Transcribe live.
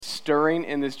stirring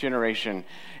in this generation,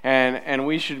 and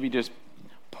we should be just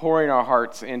pouring our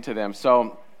hearts into them.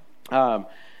 So, man,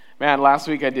 last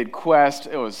week I did Quest.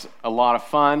 It was a lot of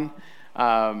fun.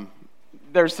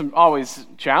 There's some always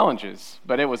challenges,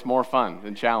 but it was more fun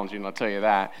than challenging, I'll tell you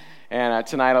that. And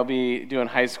tonight I'll be doing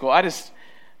high school. I just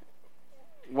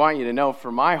want you to know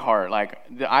from my heart,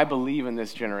 I believe in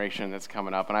this generation that's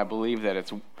coming up, and I believe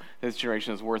that this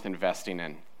generation is worth investing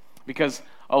in. Because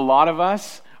a lot of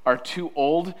us are too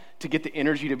old to get the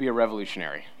energy to be a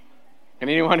revolutionary. Can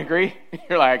anyone agree?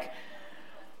 You're like,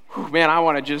 man, I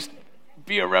want to just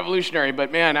be a revolutionary,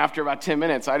 but man, after about 10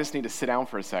 minutes, I just need to sit down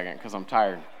for a second because I'm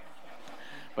tired.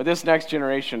 But this next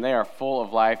generation, they are full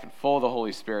of life and full of the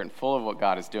Holy Spirit and full of what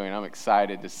God is doing. I'm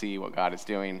excited to see what God is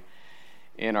doing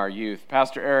in our youth.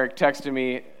 Pastor Eric texted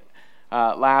me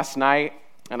last night,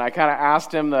 and I kind of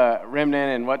asked him the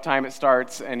remnant and what time it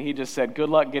starts, and he just said, good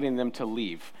luck getting them to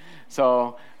leave.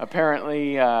 So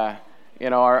apparently,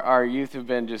 our youth have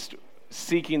been just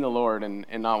seeking the Lord and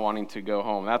not wanting to go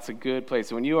home. That's a good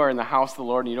place. When you are in the house of the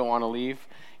Lord and you don't want to leave,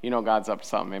 you know God's up to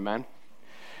something, amen?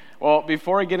 Well,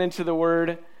 before I get into the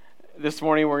word this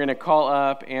morning, we're going to call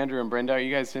up Andrew and Brenda. Are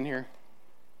you guys in here?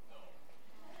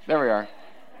 There we are.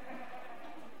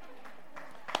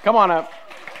 Come on up.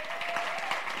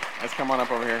 Let's come on up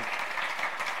over here.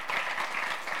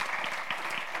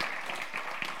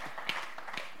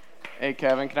 Hey,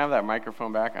 Kevin, can I have that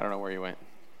microphone back? I don't know where you went.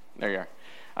 There you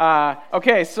are.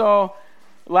 Okay, so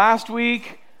last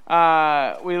week,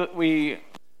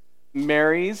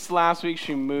 Mary's last week,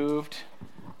 she moved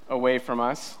away from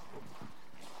us.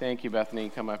 Thank you, Bethany.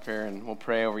 Come up here and we'll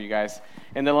pray over you guys.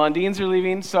 And the Lundins are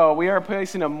leaving, so we are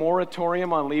placing a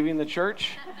moratorium on leaving the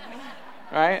church.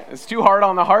 Right? It's too hard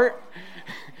on the heart.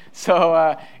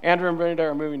 So Andrew and Brenda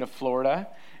are moving to Florida,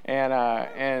 and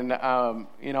I'm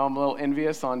a little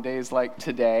envious on days like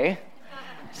today.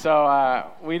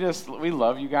 So we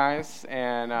love you guys,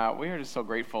 and we are just so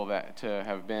grateful to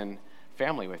have been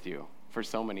family with you for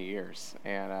so many years,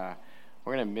 and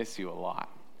we're going to miss you a lot.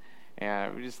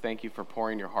 And we just thank you for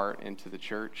pouring your heart into the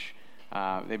church.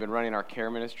 They've been running our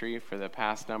care ministry for the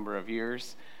past number of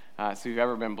years. So if you've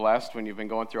ever been blessed when you've been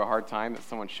going through a hard time that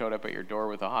someone showed up at your door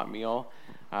with a hot meal,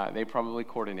 they probably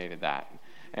coordinated that.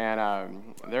 And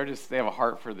they have a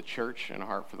heart for the church and a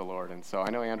heart for the Lord. And so I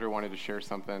know Andrew wanted to share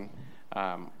something.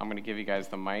 I'm going to give you guys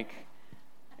the mic.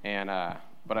 But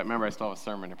remember, I still have a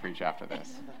sermon to preach after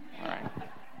this. All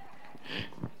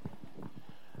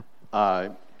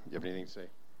right. You have anything to say?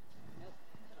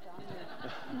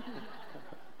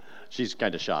 She's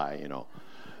kind of shy,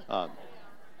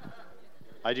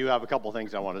 I do have a couple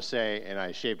things I want to say, and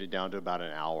I shaved it down to about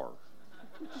an hour.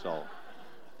 So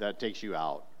that takes you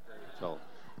out. So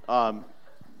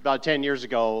about 10 years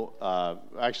ago,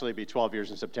 actually it'd be 12 years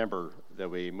in September that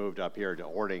we moved up here to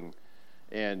Orting.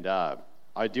 And I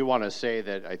do want to say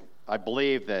that I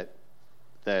believe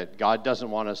that God doesn't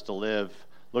want us to live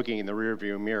looking in the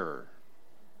rearview mirror.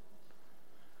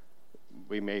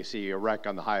 We may see a wreck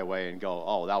on the highway and go,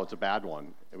 oh, that was a bad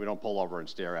one. And we don't pull over and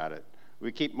stare at it.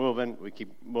 We keep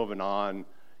moving on.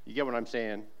 You get what I'm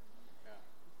saying? Yeah.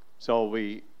 So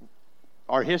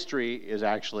our history is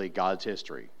actually God's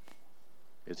history.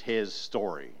 It's His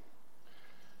story.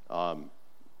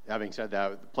 Having said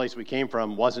that, the place we came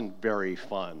from wasn't very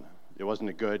fun. It wasn't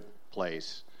a good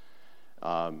place.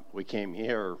 We came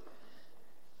here,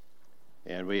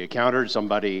 and we encountered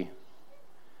somebody.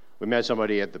 We met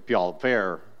somebody at the Puyallup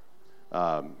Fair.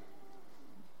 I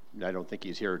don't think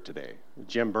he's here today.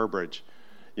 Jim Burbridge.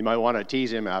 You might want to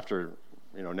tease him after,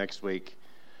 next week.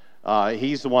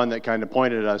 He's the one that kind of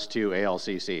pointed us to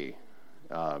ALCC.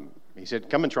 He said,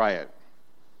 come and try it.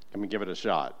 Come and give it a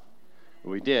shot.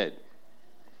 And we did.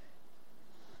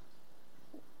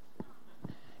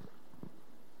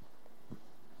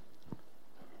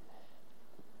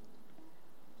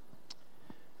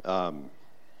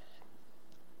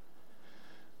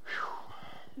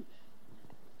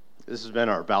 This has been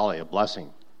our valley of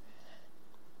blessing.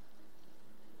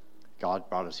 God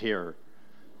brought us here,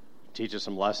 teach us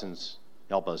some lessons,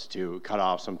 help us to cut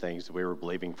off some things that we were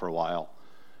believing for a while,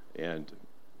 and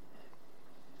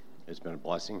it's been a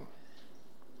blessing.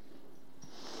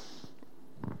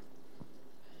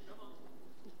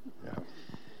 Yeah.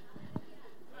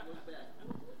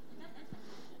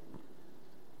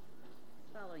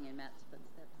 Following in Matt's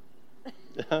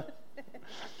footsteps.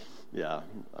 Yeah,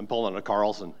 I'm pulling a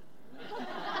Carlson.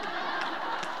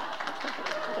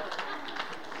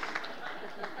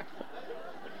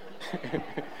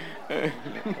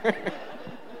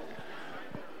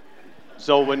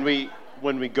 So when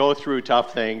we go through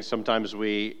tough things, sometimes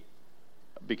we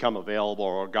become available,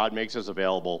 or God makes us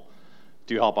available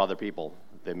to help other people.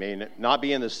 They may not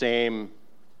be in the same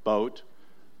boat,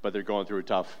 but they're going through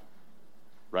tough,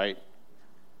 right?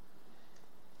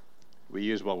 We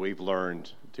use what we've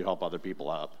learned to help other people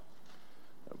up.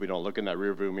 We don't look in that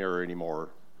rearview mirror anymore,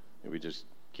 and we just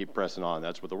keep pressing on.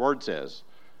 That's what the Word says.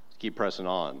 Keep pressing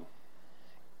on.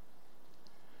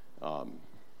 And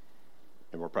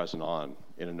we're pressing on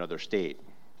in another state.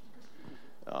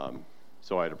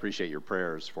 So I'd appreciate your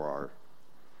prayers for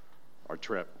our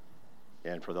trip,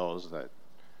 and for those that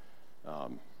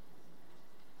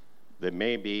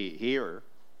may be here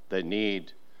that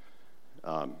need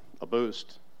a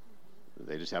boost.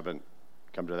 They just haven't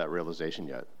come to that realization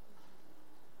yet.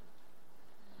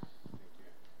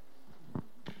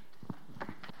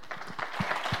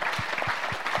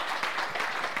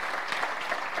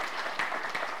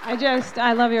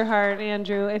 I love your heart,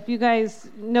 Andrew. If you guys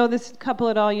know this couple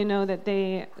at all, you know that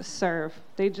they serve.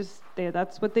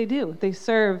 That's what they do. They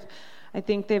serve. I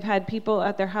think they've had people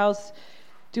at their house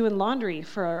doing laundry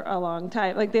for a long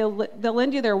time. Like they'll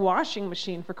lend you their washing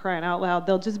machine, for crying out loud.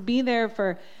 They'll just be there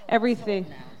for everything.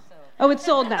 Oh, it's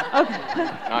sold now. Okay.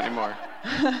 Not anymore.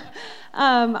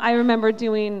 I remember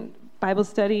doing Bible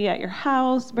study at your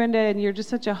house, Brenda, and you're just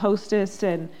such a hostess,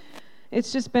 and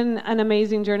it's just been an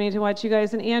amazing journey to watch you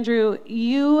guys. And Andrew,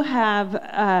 you have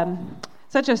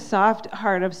such a soft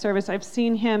heart of service. I've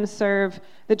seen him serve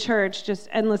the church just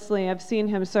endlessly. I've seen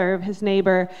him serve his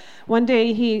neighbor. One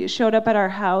day he showed up at our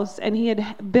house, and he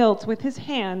had built with his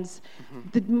hands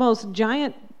the most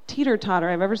giant teeter-totter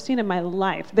I've ever seen in my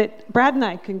life that Brad and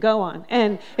I can go on.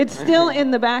 And it's still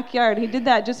in the backyard. He did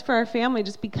that just for our family,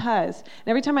 just because. And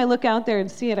every time I look out there and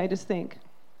see it, I just think,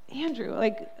 Andrew,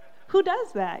 like, who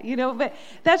does that? But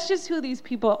that's just who these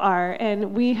people are.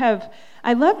 And I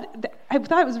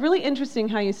thought it was really interesting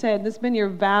how you said this has been your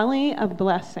valley of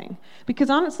blessing. Because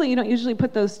honestly, you don't usually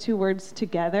put those two words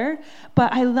together.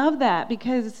 But I love that,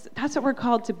 because that's what we're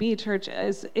called to be, church,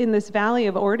 is in this valley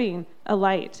of ording a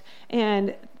light.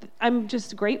 And I'm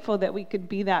just grateful that we could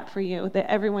be that for you, that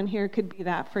everyone here could be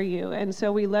that for you. And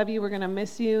so we love you. We're going to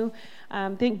miss you.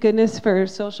 Thank goodness for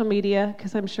social media,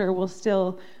 because I'm sure we'll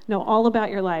still know all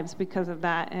about your lives because of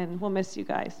that, and we'll miss you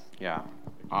guys. Yeah,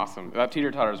 awesome. That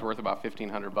teeter-totter is worth about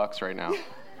 $1,500 right now.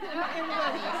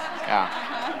 Yeah.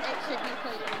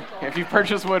 If you've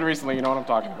purchased wood recently, you know what I'm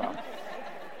talking about.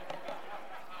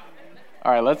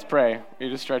 All right, let's pray. You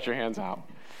just stretch your hands out.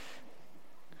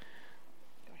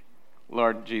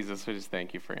 Lord Jesus, we just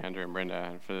thank you for Andrew and Brenda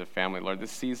and for the family. Lord,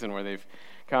 this season where they've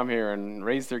come here and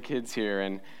raised their kids here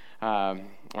and are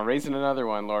raising another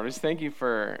one, Lord, just thank you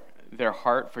for their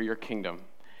heart for your kingdom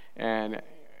and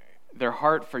their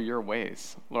heart for your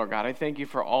ways. Lord God, I thank you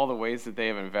for all the ways that they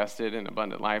have invested in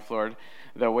Abundant Life, Lord,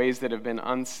 the ways that have been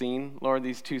unseen. Lord,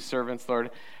 these two servants,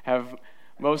 Lord, have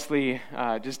mostly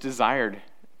just desired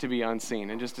to be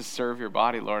unseen and just to serve your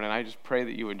body, Lord. And I just pray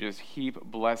that you would just heap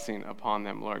blessing upon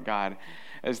them, Lord God,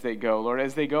 as they go. Lord,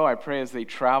 as they go, I pray as they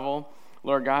travel,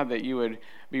 Lord God, that you would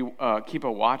keep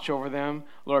a watch over them.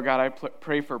 Lord God, I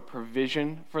pray for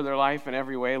provision for their life in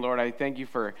every way. Lord, I thank you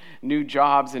for new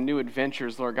jobs and new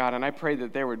adventures, Lord God, and I pray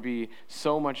that there would be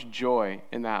so much joy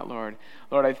in that, Lord.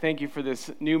 Lord, I thank you for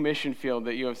this new mission field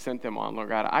that you have sent them on, Lord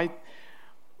God.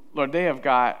 Lord, they have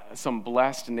got some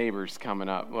blessed neighbors coming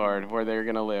up, Lord, where they're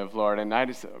going to live, Lord, and I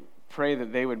just pray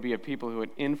that they would be a people who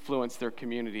would influence their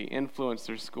community, influence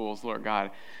their schools, Lord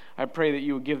God. I pray that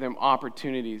you would give them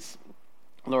opportunities,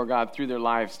 Lord God, through their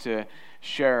lives to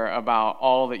share about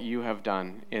all that you have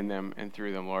done in them and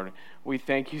through them, Lord. We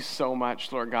thank you so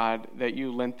much, Lord God, that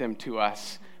you lent them to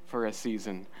us for a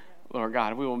season. Lord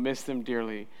God, we will miss them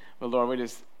dearly. But Lord, we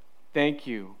just thank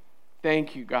you.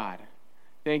 Thank you, God.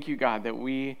 Thank you, God, that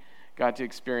we got to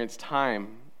experience time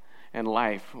and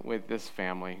life with this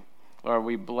family. Lord,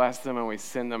 we bless them and we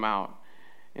send them out.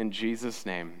 In Jesus'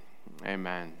 name,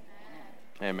 amen.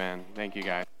 Amen. Thank you,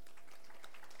 guys.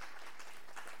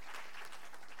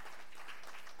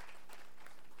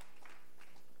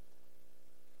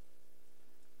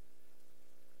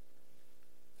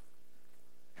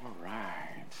 All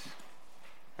right.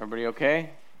 Everybody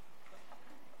okay?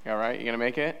 You all right? You going to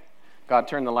make it? God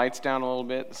turned the lights down a little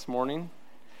bit this morning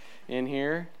in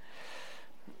here.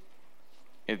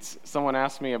 Someone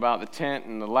asked me about the tent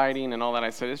and the lighting and all that. I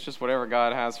said, it's just whatever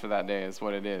God has for that day is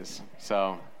what it is.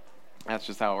 So that's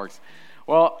just how it works.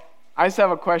 Well, I just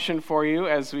have a question for you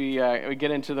as we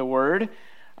get into the Word.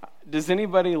 Does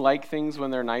anybody like things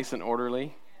when they're nice and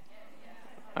orderly?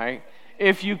 Right?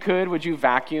 If you could, would you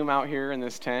vacuum out here in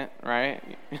this tent, right?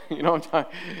 You know what I'm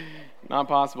talking? Not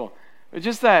possible. It's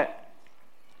just that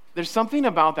there's something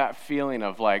about that feeling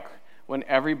of like when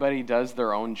everybody does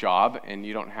their own job and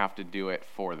you don't have to do it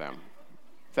for them,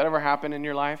 Has that ever happened in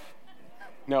your life?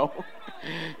 No?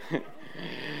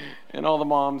 And all the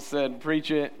moms said, preach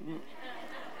it.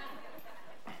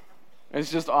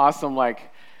 It's just awesome. Like,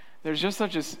 there's just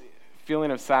such a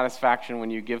feeling of satisfaction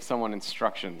when you give someone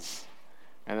instructions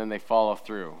and then they follow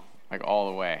through, like,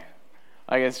 all the way.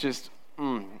 Like, it's just,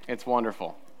 it's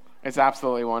wonderful. It's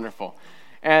absolutely wonderful.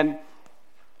 And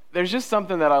there's just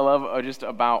something that I love just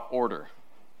about order.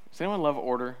 Does anyone love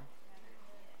order?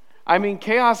 I mean,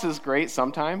 chaos is great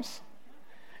sometimes,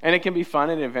 and it can be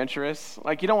fun and adventurous.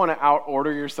 Like, you don't want to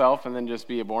out-order yourself and then just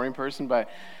be a boring person, but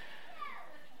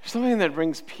there's something that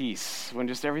brings peace when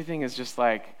just everything is just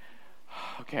like,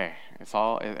 okay,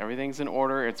 everything's in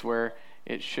order. It's where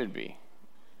it should be.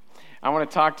 I want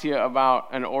to talk to you about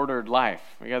an ordered life,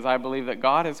 because I believe that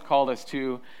God has called us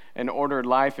to an ordered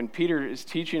life, and Peter is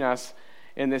teaching us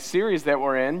in this series that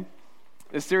we're in.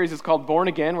 This series is called Born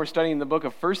Again. We're studying the book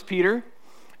of 1 Peter,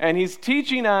 and he's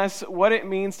teaching us what it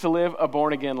means to live a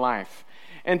born-again life.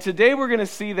 And today we're going to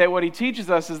see that what he teaches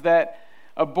us is that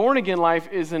a born-again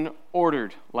life is an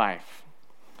ordered life.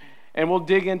 And we'll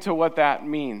dig into what that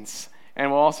means,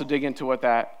 and we'll also dig into what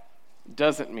that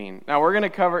doesn't mean. Now, we're going to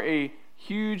cover a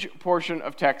huge portion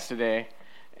of text today.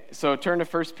 So turn to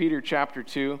 1 Peter chapter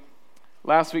 2.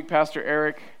 Last week, Pastor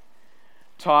Eric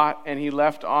taught, and he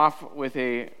left off with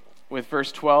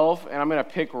verse 12, and I'm going to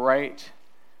pick right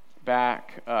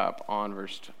back up on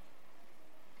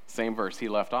same verse he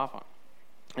left off on.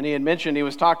 And he had mentioned, he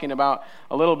was talking about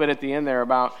a little bit at the end there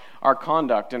about our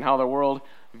conduct and how the world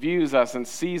views us and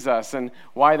sees us and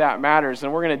why that matters.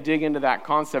 And we're going to dig into that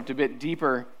concept a bit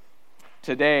deeper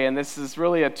today. And this is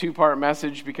really a two-part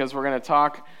message, because we're going to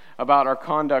talk about our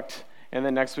conduct, and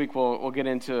then next week we'll get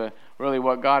into really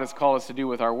what God has called us to do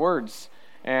with our words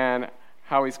and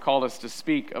how he's called us to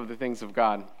speak of the things of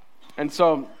God. And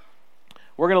so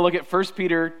we're going to look at 1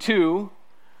 Peter 2,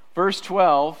 verse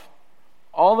 12,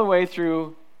 all the way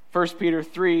through 1 Peter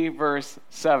 3, verse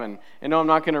 7. And no, I'm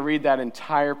not going to read that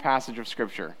entire passage of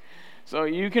Scripture. So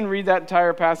you can read that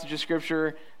entire passage of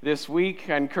Scripture this week.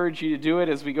 I encourage you to do it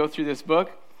as we go through this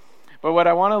book. But what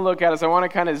I want to look at is I want to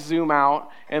kind of zoom out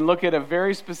and look at a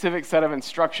very specific set of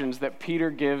instructions that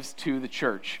Peter gives to the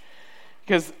church.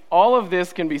 Because all of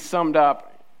this can be summed up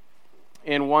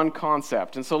in one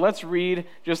concept. And so let's read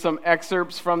just some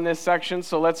excerpts from this section.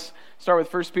 So let's start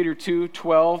with 1 Peter 2,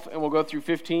 12, and we'll go through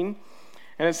 15.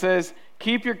 And it says,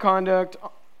 keep your conduct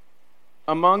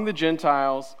among the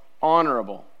Gentiles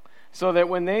honorable, so that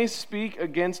when they speak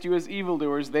against you as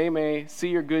evildoers, they may see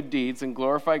your good deeds and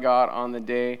glorify God on the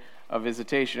day of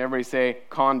visitation. Everybody say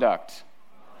conduct.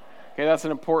 Okay, that's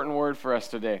an important word for us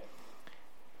today.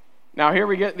 Now here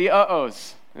we get the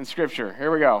uh-ohs in Scripture. Here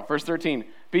we go. Verse 13.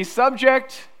 Be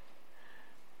subject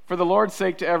for the Lord's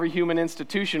sake to every human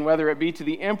institution, whether it be to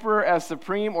the emperor as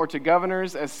supreme or to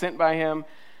governors as sent by him,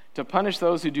 to punish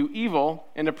those who do evil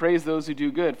and to praise those who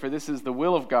do good. For this is the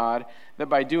will of God, that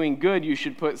by doing good you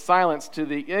should put silence to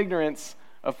the ignorance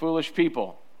of foolish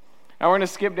people. Now we're going to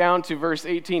skip down to verse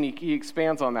 18. He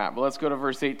expands on that, but let's go to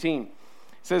verse 18. It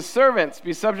says, servants,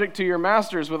 be subject to your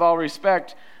masters with all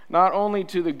respect, not only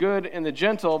to the good and the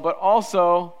gentle, but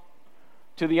also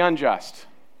to the unjust.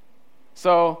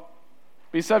 So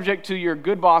be subject to your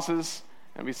good bosses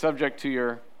and be subject to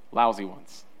your lousy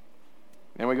ones.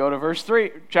 Then we go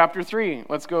to chapter 3.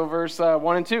 Let's go verse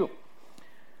 1 and 2.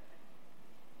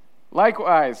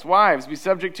 Likewise, wives, be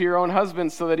subject to your own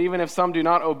husbands, so that even if some do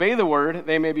not obey the word,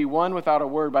 they may be won without a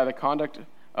word by the conduct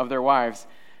of their wives,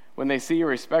 when they see your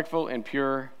respectful and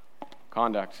pure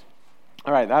conduct.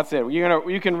 All right, that's it.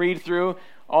 You can read through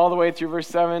all the way through verse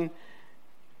 7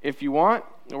 if you want.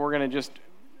 We're going to just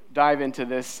dive into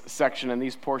this section and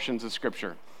these portions of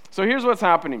Scripture. So here's what's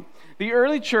happening. The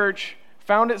early church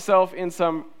found itself in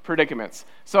some predicaments.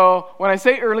 So when I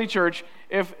say early church,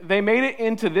 if they made it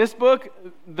into this book,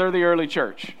 they're the early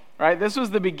church, right? This was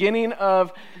the beginning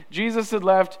of Jesus had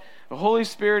left, the Holy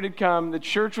Spirit had come, the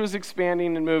church was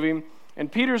expanding and moving,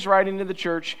 and Peter's writing to the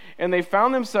church, and they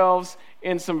found themselves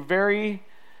in some very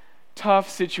tough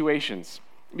situations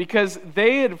because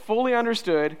they had fully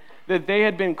understood that they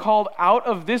had been called out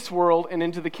of this world and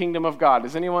into the kingdom of God.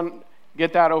 Does anyone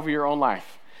get that over your own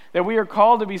life? That we are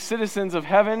called to be citizens of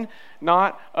heaven,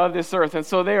 not of this earth. And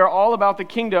so they are all about the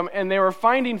kingdom, and they were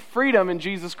finding freedom in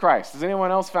Jesus Christ. Has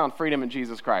anyone else found freedom in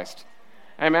Jesus Christ?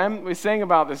 Amen? We sang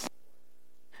about this.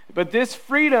 But this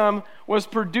freedom was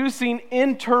producing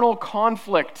internal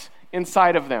conflict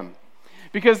inside of them.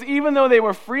 Because even though they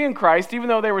were free in Christ, even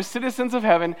though they were citizens of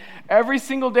heaven, every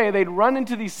single day they'd run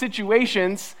into these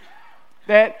situations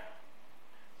that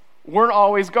weren't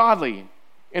always godly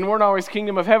and weren't always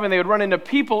kingdom of heaven. They would run into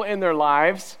people in their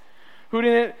lives who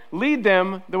didn't lead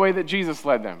them the way that Jesus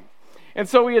led them. And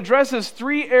so he addresses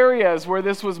three areas where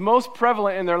this was most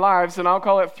prevalent in their lives, and I'll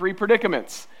call it three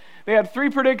predicaments. They had three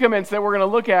predicaments that we're going to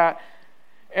look at.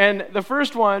 And the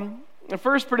first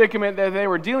predicament that they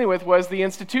were dealing with was the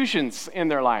institutions in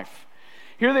their life.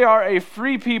 Here they are, a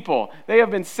free people. They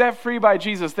have been set free by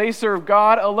Jesus. They serve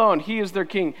God alone. He is their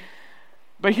king.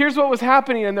 But here's what was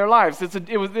happening in their lives.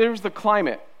 There was the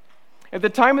climate. At the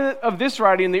time of this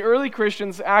writing, the early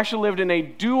Christians actually lived in a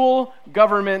dual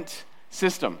government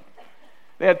system.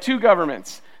 They had two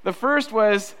governments. The first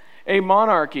was a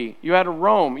monarchy. You had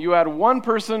Rome. You had one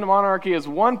person. Monarchy is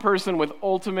one person with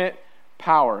ultimate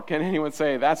power. Can anyone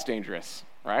say that's dangerous,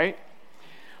 right?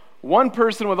 One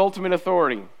person with ultimate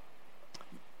authority.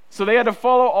 So they had to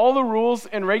follow all the rules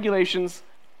and regulations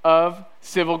of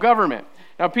civil government.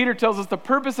 Now, Peter tells us the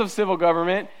purpose of civil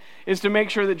government is to make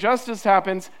sure that justice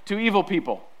happens to evil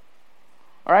people.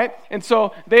 All right? And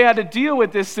so they had to deal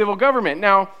with this civil government.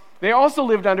 Now, they also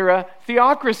lived under a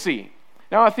theocracy.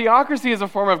 Now, a theocracy is a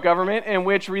form of government in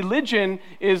which religion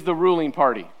is the ruling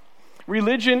party.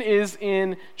 Religion is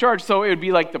in charge. So it would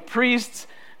be like the priests,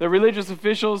 the religious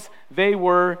officials, they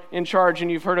were in charge.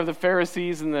 And you've heard of the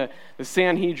Pharisees and the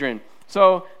Sanhedrin.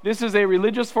 So this is a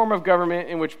religious form of government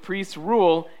in which priests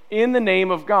rule in the name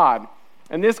of God.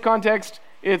 In this context,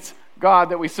 it's God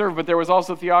that we serve, but there was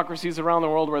also theocracies around the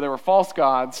world where there were false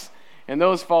gods, and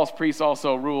those false priests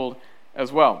also ruled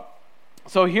as well.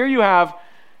 So here you have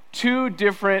two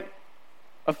different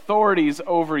authorities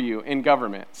over you in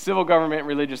government: civil government,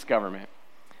 religious government.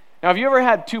 Now, have you ever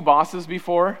had two bosses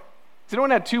before? Has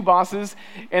anyone had two bosses,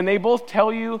 and they both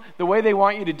tell you the way they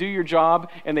want you to do your job,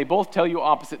 and they both tell you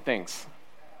opposite things?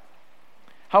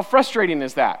 How frustrating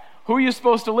is that? Who are you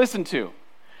supposed to listen to?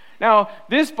 Now,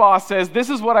 this boss says, this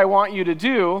is what I want you to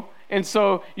do, and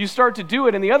so you start to do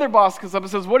it, and the other boss comes up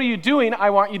and says, what are you doing? I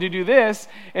want you to do this,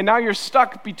 and now you're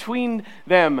stuck between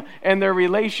them and their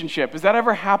relationship. Has that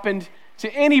ever happened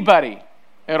to anybody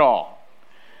at all?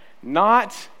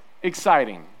 Not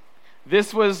exciting.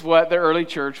 This was what the early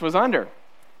church was under.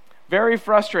 Very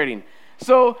frustrating.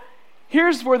 So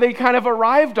here's where they kind of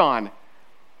arrived on.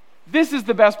 This is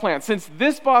the best plan. Since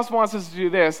this boss wants us to do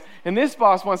this, and this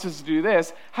boss wants us to do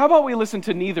this, how about we listen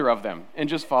to neither of them and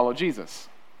just follow Jesus?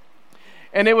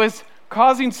 And it was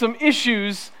causing some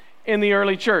issues in the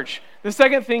early church. The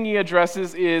second thing he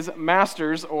addresses is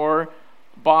masters or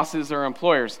bosses or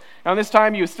employers. Now, this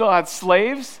time you still had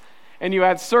slaves and you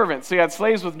had servants. So you had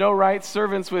slaves with no rights,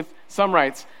 servants with some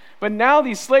rights. But now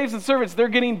these slaves and servants, they're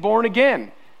getting born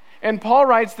again. And Paul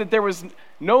writes that there was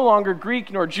no longer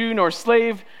Greek, nor Jew, nor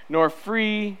slave, nor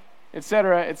free,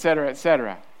 etc., etc.,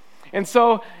 etc. And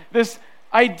so this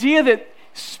idea that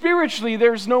spiritually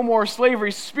there's no more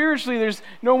slavery, spiritually there's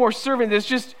no more servant, it's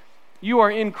just you are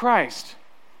in Christ.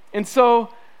 And so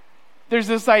there's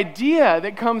this idea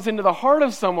that comes into the heart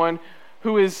of someone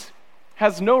who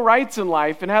has no rights in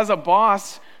life and has a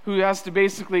boss who has to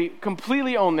basically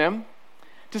completely own them,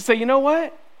 to say, you know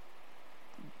what?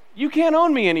 You can't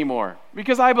own me anymore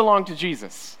because I belong to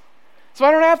Jesus. So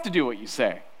I don't have to do what you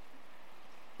say.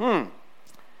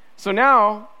 So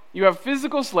now you have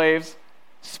physical slaves,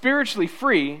 spiritually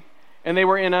free, and they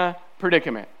were in a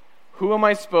predicament. Who am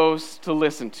I supposed to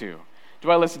listen to?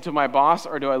 Do I listen to my boss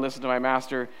or do I listen to my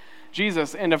master,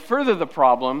 Jesus? And to further the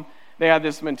problem, they had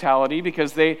this mentality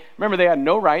because they had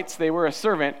no rights, they were a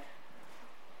servant,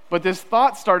 but this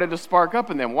thought started to spark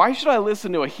up in them. Why should I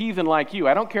listen to a heathen like you?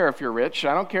 I don't care if you're rich,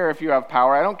 I don't care if you have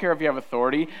power, I don't care if you have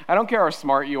authority, I don't care how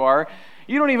smart you are.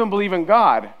 You don't even believe in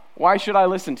God. Why should I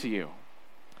listen to you?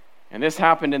 And this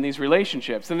happened in these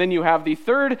relationships. And then you have the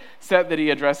third set that he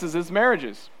addresses is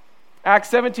marriages. Acts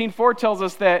 17:4 tells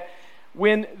us that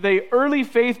when the early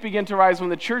faith began to rise, when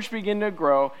the church began to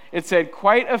grow, it said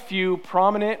quite a few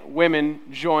prominent women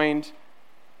joined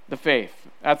the faith.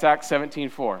 That's Acts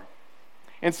 17:4.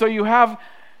 And so you have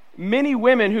many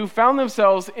women who found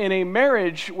themselves in a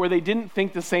marriage where they didn't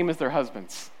think the same as their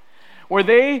husbands, where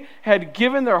they had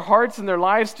given their hearts and their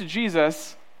lives to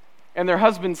Jesus, and their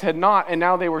husbands had not, and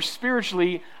now they were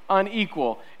spiritually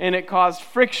unequal, and it caused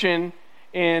friction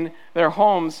in their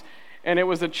homes, and it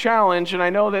was a challenge. And I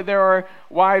know that there are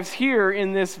wives here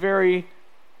in this very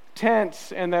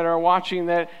tent and that are watching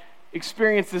that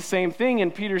experience the same thing,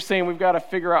 and Peter's saying we've got to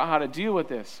figure out how to deal with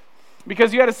this.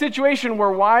 Because you had a situation where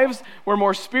wives were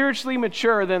more spiritually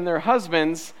mature than their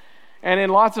husbands, and in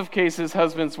lots of cases,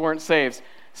 husbands weren't saved.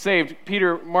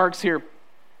 Peter marks here,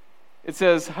 it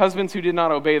says, husbands who did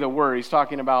not obey the word. He's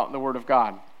talking about the word of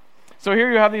God. So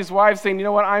here you have these wives saying, you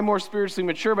know what, I'm more spiritually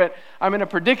mature, but I'm in a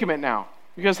predicament now.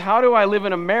 Because how do I live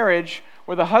in a marriage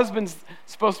where the husband's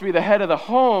supposed to be the head of the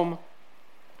home,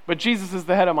 but Jesus is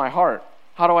the head of my heart.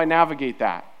 How do I navigate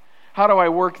that? How do I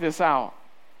work this out?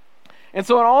 And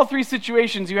so in all three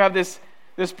situations, you have this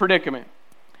predicament.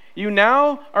 You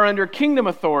now are under kingdom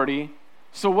authority,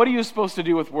 so what are you supposed to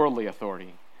do with worldly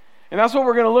authority? And that's what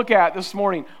we're going to look at this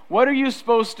morning. What are you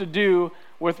supposed to do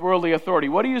with worldly authority?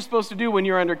 What are you supposed to do when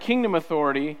you're under kingdom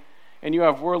authority and you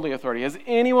have worldly authority? Has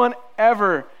anyone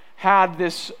ever had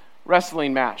this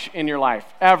wrestling match in your life?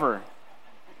 Ever?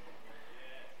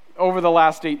 Over the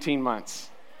last 18 months?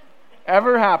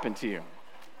 Ever happened to you?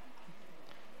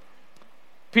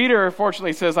 Peter,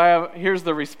 fortunately, says, here's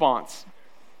the response.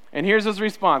 And here's his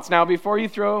response. Now, before you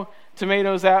throw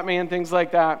tomatoes at me and things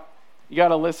like that, you got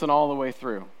to listen all the way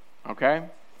through, okay?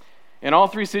 In all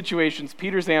three situations,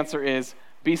 Peter's answer is,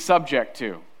 be subject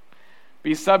to.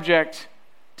 Be subject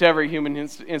to every human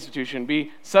institution.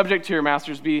 Be subject to your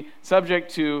masters. Be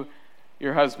subject to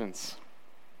your husbands.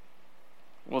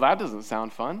 Well, that doesn't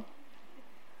sound fun.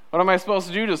 What am I supposed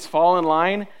to do? Just fall in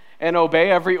line and obey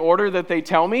every order that they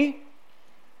tell me?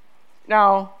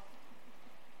 Now,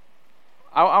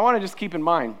 I want to just keep in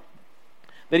mind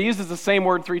that he uses the same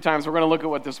word 3 times. We're going to look at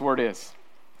what this word is.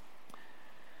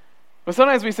 But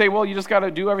sometimes we say, well, you just got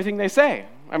to do everything they say.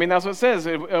 I mean, that's what it says.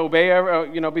 Obey,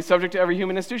 be subject to every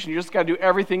human institution. You just got to do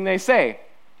everything they say.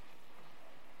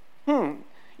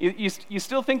 You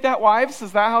still think that, wives?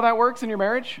 Is that how that works in your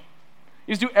marriage?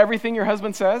 You just do everything your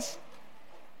husband says?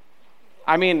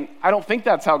 I mean, I don't think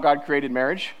that's how God created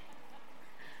marriage.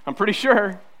 I'm pretty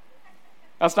sure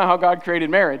that's not how God created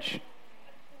marriage.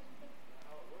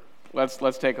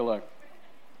 Let's take a look.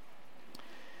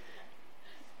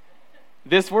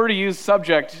 This word to use,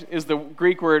 subject, is the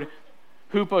Greek word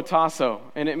hupotasso,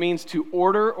 and it means to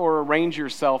order or arrange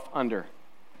yourself under.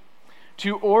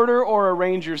 To order or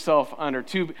arrange yourself under.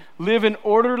 To live an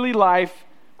orderly life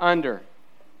under.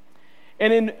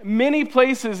 And in many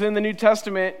places in the New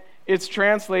Testament, it's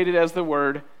translated as the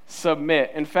word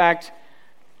submit. In fact,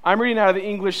 I'm reading out of the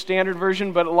English Standard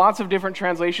Version, but lots of different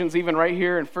translations, even right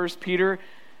here in 1 Peter,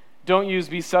 don't use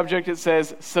be subject, it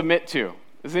says submit to.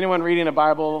 Is anyone reading a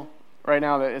Bible right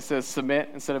now that it says submit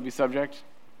instead of be subject?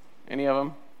 Any of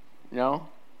them? No?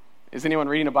 Is anyone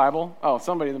reading a Bible? Oh,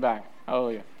 somebody in the back.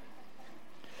 Hallelujah.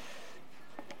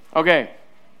 Okay.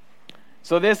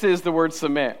 So this is the word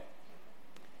submit.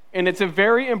 And it's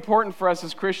very important for us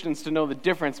as Christians to know the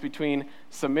difference between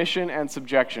submission and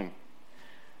subjection.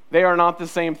 They are not the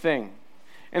same thing.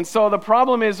 And so the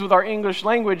problem is with our English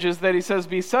language is that he says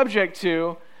be subject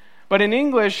to, but in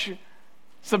English,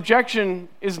 subjection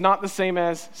is not the same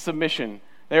as submission.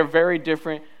 They're very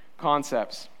different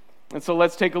concepts. And so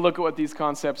let's take a look at what these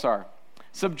concepts are.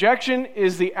 Subjection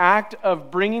is the act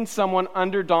of bringing someone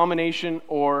under domination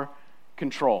or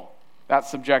control. That's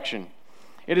subjection.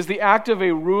 It is the act of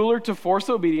a ruler to force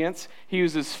obedience. He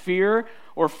uses fear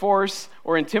or force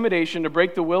or intimidation to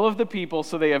break the will of the people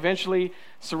so they eventually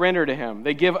surrender to him.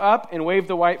 They give up and wave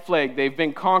the white flag. They've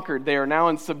been conquered. They are now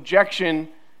in subjection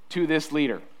to this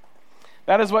leader.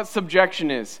 That is what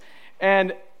subjection is.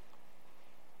 And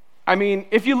I mean,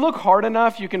 if you look hard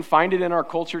enough, you can find it in our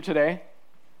culture today.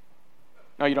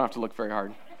 No, you don't have to look very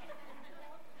hard.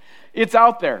 It's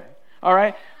out there, all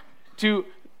right? To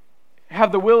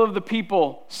have the will of the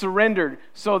people surrendered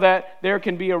so that there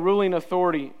can be a ruling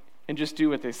authority and just do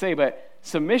what they say. But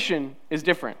submission is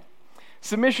different.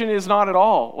 Submission is not at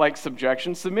all like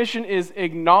subjection. Submission is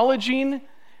acknowledging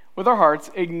with our hearts,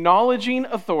 acknowledging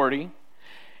authority,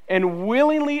 and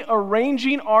willingly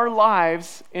arranging our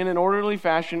lives in an orderly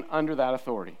fashion under that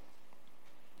authority.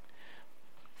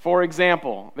 For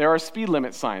example, there are speed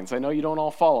limit signs. I know you don't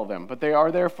all follow them, but they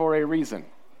are there for a reason.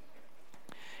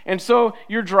 And so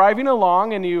you're driving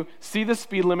along and you see the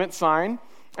speed limit sign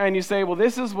and you say, well,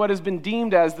 this is what has been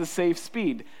deemed as the safe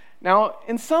speed. Now,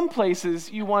 in some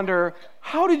places you wonder,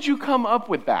 how did you come up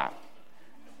with that?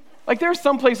 Like there's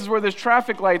some places where there's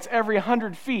traffic lights every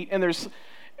 100 feet and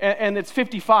it's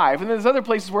 55. And there's other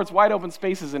places where it's wide open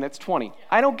spaces and it's 20.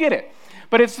 I don't get it.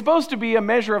 But it's supposed to be a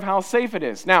measure of how safe it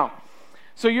is. Now,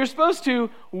 so you're supposed to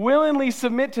willingly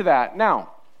submit to that.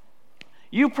 Now,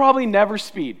 you probably never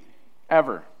speed,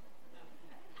 ever.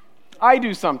 I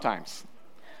do sometimes.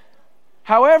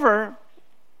 However,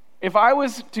 if I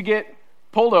was to get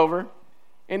pulled over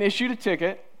and issued a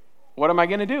ticket, what am I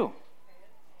going to do?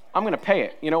 I'm going to pay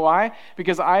it. You know why?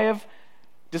 Because I have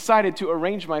decided to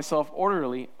arrange myself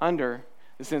orderly under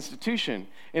this institution.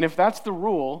 And if that's the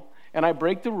rule, and I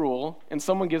break the rule, and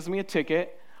someone gives me a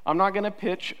ticket, I'm not going to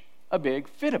pitch a big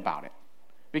fit about it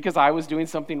because I was doing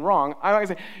something wrong. I'm not going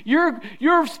to say,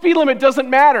 your speed limit doesn't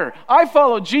matter. I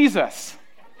follow Jesus.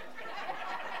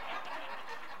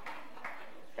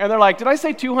 And they're like, did I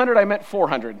say 200? I meant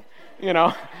 400. you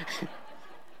know.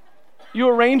 You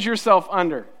arrange yourself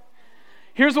under.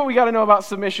 Here's what we got to know about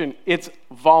submission. It's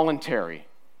voluntary,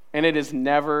 and it is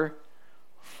never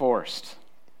forced.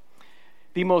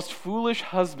 The most foolish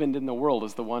husband in the world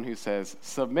is the one who says,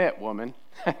 "Submit, woman."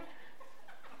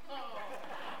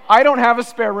 I don't have a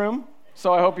spare room,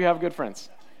 so I hope you have good friends.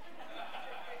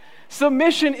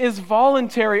 Submission is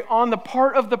voluntary on the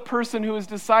part of the person who is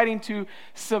deciding to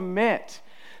submit.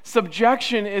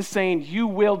 Subjection is saying, you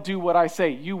will do what I say.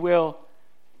 You will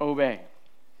obey.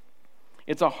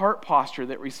 It's a heart posture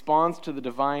that responds to the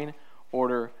divine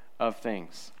order of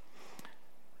things.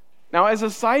 Now, as a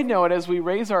side note, as we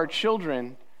raise our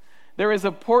children, there is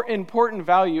an important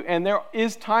value, and there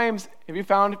is times, have you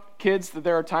found, kids, that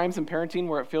there are times in parenting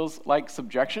where it feels like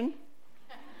subjection?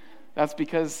 That's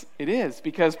because it is.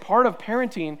 Because part of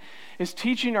parenting is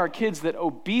teaching our kids that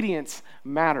obedience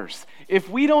matters. If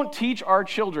we don't teach our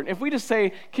children, if we just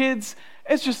say, kids,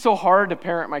 it's just so hard to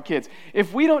parent my kids.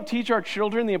 If we don't teach our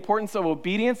children the importance of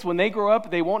obedience, when they grow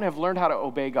up, they won't have learned how to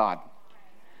obey God.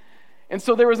 And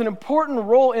so there is an important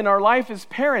role in our life as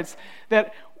parents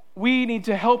that we need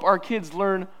to help our kids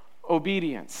learn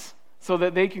obedience so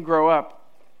that they can grow up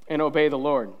and obey the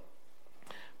Lord.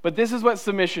 But this is what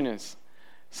submission is.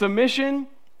 Submission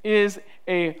is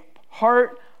a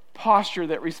heart posture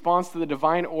that responds to the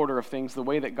divine order of things the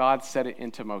way that God set it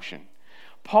into motion.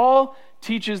 Paul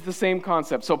teaches the same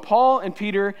concept. So Paul and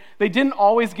Peter, they didn't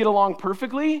always get along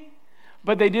perfectly,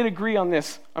 but they did agree on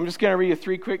this. I'm just going to read you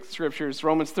 3 quick scriptures.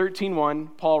 Romans 13:1,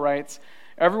 Paul writes,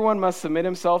 "Everyone must submit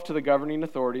himself to the governing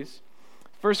authorities."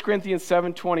 1 Corinthians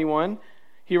 7:21,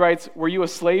 he writes, "Were you a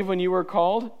slave when you were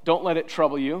called? Don't let it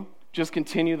trouble you. Just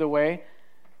continue the way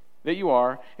that you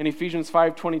are." In Ephesians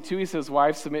 5:22, he says,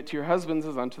 "Wives, submit to your husbands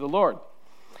as unto the Lord."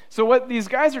 So what these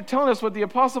guys are telling us, what the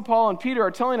Apostle Paul and Peter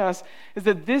are telling us, is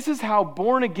that this is how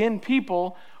born-again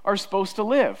people are supposed to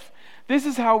live. This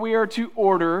is how we are to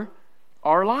order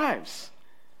our lives,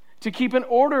 to keep an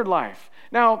ordered life.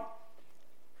 Now,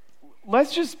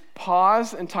 let's just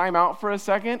pause and time out for a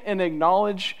second and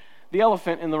acknowledge the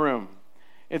elephant in the room.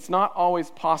 It's not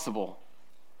always possible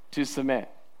to submit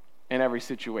in every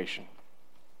situation.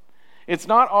 It's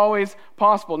not always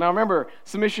possible. Now remember,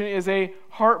 submission is a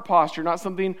heart posture, not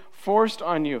something forced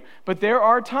on you. But there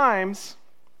are times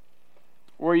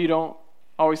where you don't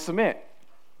always submit.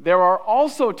 There are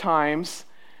also times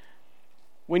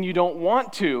when you don't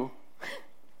want to,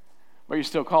 but you're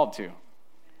still called to.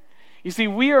 You see,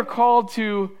 we are called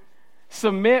to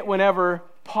submit whenever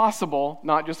possible,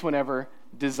 not just whenever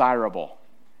desirable.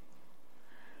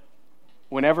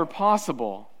 Whenever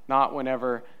possible, not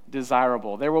whenever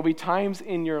desirable. There will be times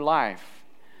in your life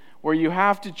where you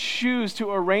have to choose to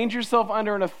arrange yourself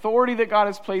under an authority that God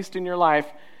has placed in your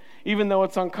life, even though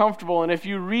it's uncomfortable. And if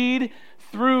you read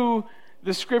through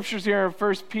the scriptures here in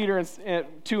 1 Peter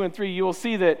 2 and 3, you will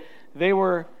see that they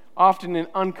were often in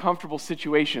uncomfortable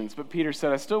situations. But Peter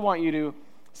said, I still want you to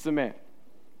submit.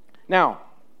 Now,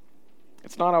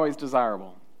 it's not always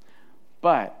desirable,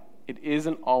 but it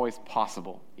isn't always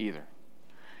possible either.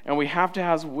 And we have to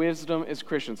have wisdom as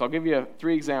Christians. I'll give you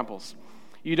 3 examples.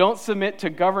 You don't submit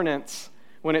to governance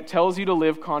when it tells you to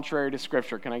live contrary to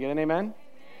Scripture. Can I get an amen?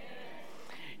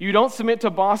 You don't submit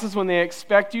to bosses when they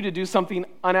expect you to do something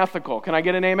unethical. Can I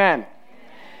get an amen?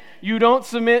 You don't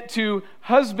submit to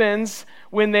husbands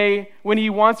when he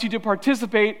wants you to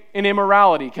participate in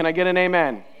immorality. Can I get an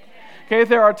amen? Okay,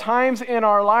 there are times in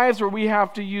our lives where we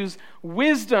have to use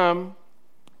wisdom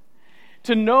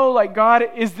to know, like, God,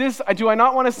 do I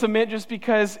not want to submit just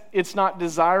because it's not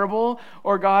desirable?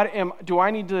 Or God, do I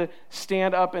need to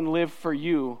stand up and live for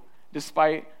you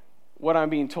despite what I'm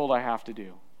being told I have to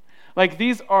do? Like,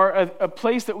 these are a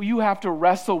place that you have to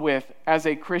wrestle with as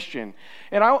a Christian.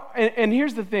 And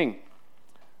here's the thing.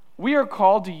 We are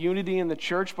called to unity in the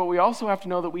church, but we also have to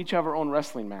know that we each have our own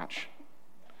wrestling match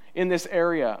in this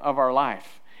area of our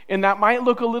life. And that might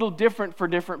look a little different for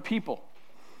different people.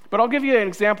 But I'll give you an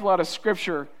example out of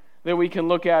Scripture that we can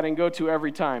look at and go to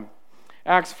every time.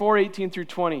 Acts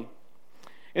 4:18-20.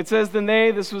 It says, Then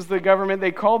this was the government,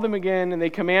 they called them again, and they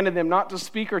commanded them not to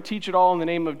speak or teach at all in the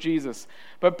name of Jesus.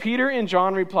 But Peter and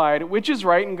John replied, Which is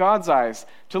right in God's eyes,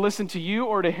 to listen to you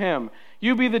or to him?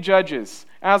 You be the judges.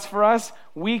 As for us,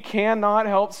 we cannot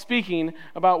help speaking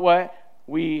about what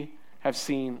we have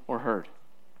seen or heard.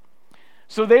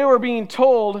 So they were being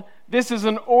told, this is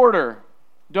an order.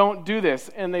 Don't do this.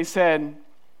 And they said,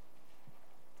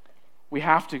 we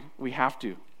have to.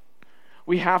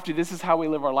 This is how we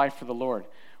live our life for the Lord.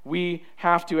 We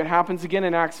have to. It happens again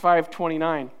in Acts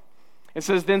 5:29. It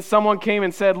says, Then someone came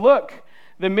and said, Look,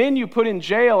 the men you put in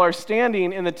jail are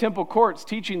standing in the temple courts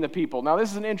teaching the people. Now,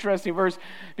 this is an interesting verse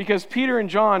because Peter and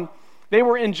John, they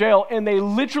were in jail and they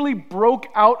literally broke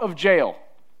out of jail.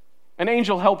 An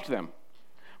angel helped them.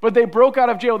 But they broke out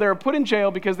of jail. They were put in jail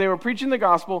because they were preaching the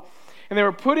gospel, and they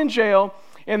were put in jail,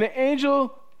 and the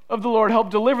angel of the Lord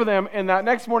helped deliver them, and that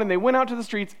next morning they went out to the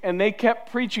streets and they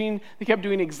kept preaching. They kept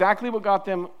doing exactly what got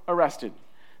them arrested.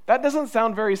 That doesn't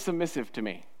sound very submissive to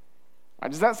me.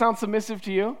 Does that sound submissive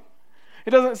to you? It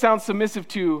doesn't sound submissive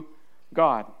to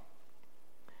God.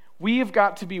 We have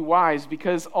got to be wise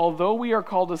because although we are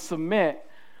called to submit,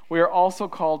 we are also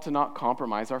called to not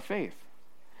compromise our faith.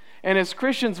 And as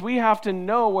Christians, we have to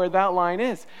know where that line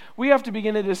is. We have to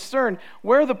begin to discern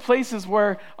where are the places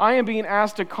where I am being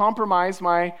asked to compromise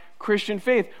my Christian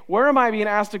faith. Where am I being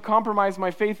asked to compromise my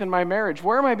faith in my marriage?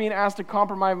 Where am I being asked to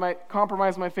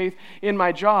compromise my faith in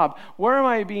my job? Where am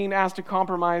I being asked to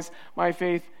compromise my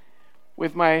faith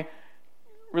with my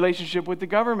relationship with the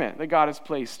government that God has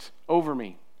placed over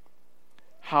me?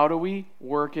 How do we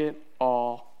work it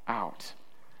all out?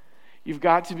 You've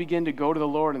got to begin to go to the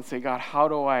Lord and say, God, how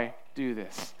do I do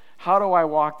this? How do I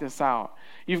walk this out?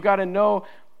 You've got to know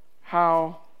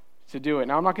how to do it.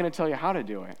 Now, I'm not going to tell you how to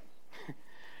do it.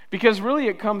 Because really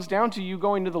it comes down to you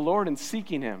going to the Lord and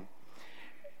seeking Him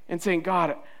and saying,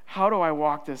 God, how do I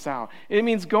walk this out? It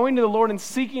means going to the Lord and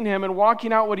seeking Him and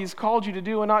walking out what He's called you to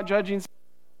do and not judging.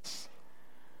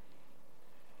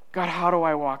 God, how do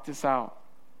I walk this out?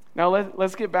 Now,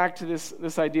 let's get back to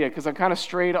this idea, because I kind of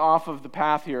strayed off of the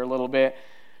path here a little bit,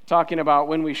 talking about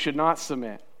when we should not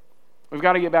submit. We've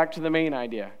got to get back to the main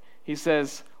idea. He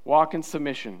says, walk in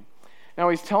submission. Now,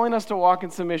 he's telling us to walk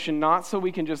in submission not so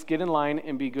we can just get in line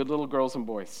and be good little girls and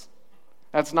boys.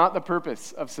 That's not the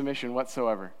purpose of submission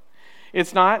whatsoever.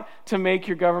 It's not to make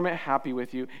your government happy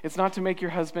with you. It's not to make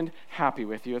your husband happy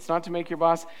with you. It's not to make your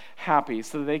boss happy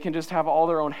so that they can just have all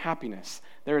their own happiness.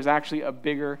 There is actually a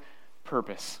bigger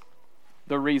purpose.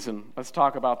 The reason. Let's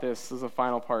talk about this. This is the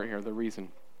final part here, the reason.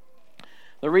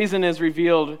 The reason is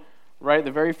revealed right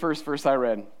the very first verse I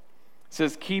read. It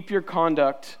says, keep your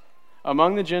conduct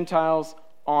among the Gentiles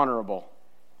honorable,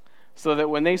 so that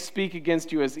when they speak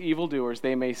against you as evildoers,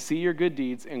 they may see your good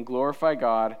deeds and glorify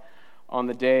God on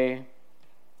the day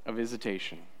of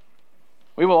visitation.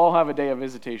 We will all have a day of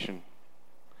visitation.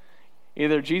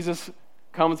 Either Jesus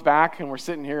comes back and we're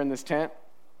sitting here in this tent,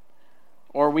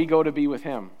 or we go to be with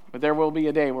Him. But there will be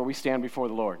a day where we stand before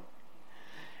the Lord.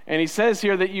 And he says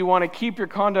here that you want to keep your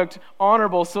conduct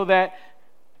honorable so that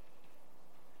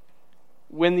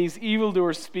when these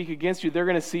evildoers speak against you, they're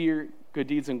going to see your good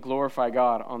deeds and glorify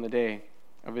God on the day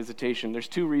of visitation. There's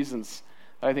two reasons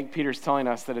that I think Peter's telling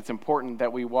us that it's important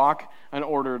that we walk an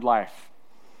ordered life.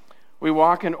 We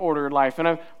walk an ordered life.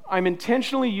 And I'm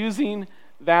intentionally using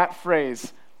that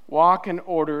phrase, walk an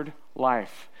ordered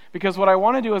life. Because what I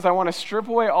want to do is I want to strip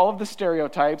away all of the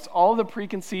stereotypes, all of the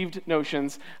preconceived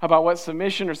notions about what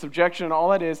submission or subjection and all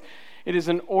that is. It is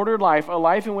an ordered life, a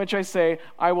life in which I say,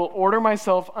 I will order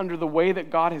myself under the way that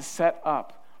God has set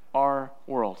up our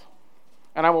world.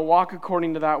 And I will walk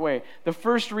according to that way. The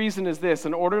first reason is this: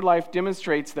 an ordered life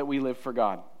demonstrates that we live for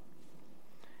God.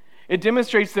 It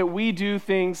demonstrates that we do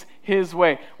things His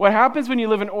way. What happens when you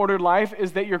live an ordered life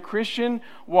is that your Christian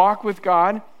walk with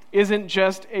God isn't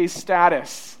just a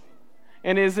status.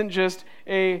 And isn't just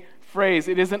a phrase.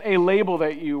 It isn't a label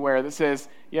that you wear that says,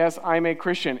 yes, I'm a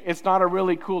Christian. It's not a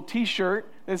really cool t-shirt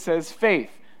that says faith.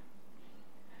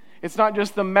 It's not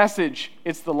just the message,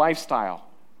 it's the lifestyle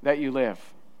that you live.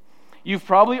 You've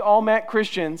probably all met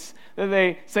Christians that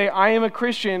they say, I am a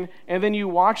Christian, and then you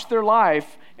watch their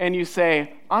life and you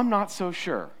say, I'm not so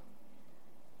sure.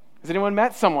 Has anyone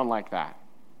met someone like that?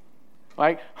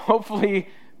 Like, hopefully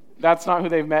that's not who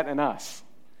they've met in us.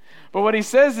 But what he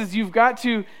says is you've got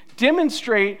to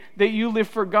demonstrate that you live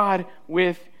for God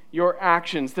with your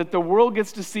actions, that the world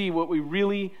gets to see what we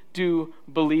really do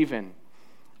believe in.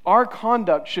 Our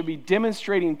conduct should be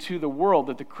demonstrating to the world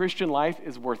that the Christian life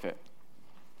is worth it.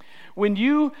 When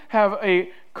you have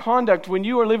a conduct, when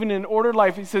you are living an ordered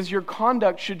life, he says your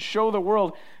conduct should show the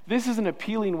world this is an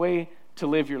appealing way to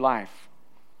live your life.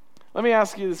 Let me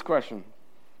ask you this question.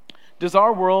 Does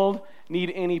our world need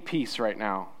any peace right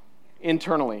now,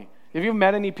 internally? Have you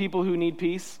met any people who need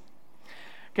peace?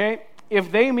 Okay, if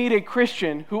they meet a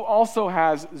Christian who also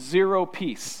has zero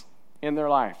peace in their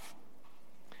life,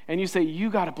 and you say, you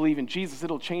got to believe in Jesus,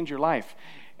 it'll change your life.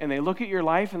 And they look at your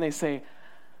life and they say,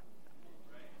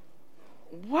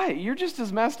 what? You're just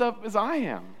as messed up as I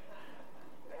am.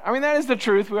 I mean, that is the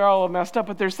truth. We are all messed up,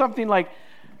 but there's something like,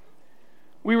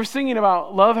 we were singing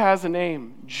about love has a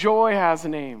name, joy has a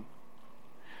name.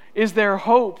 Is there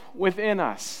hope within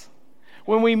us?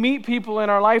 When we meet people in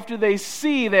our life, do they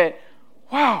see that,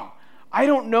 wow, I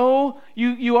don't know,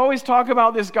 you always talk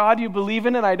about this God you believe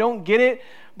in and I don't get it,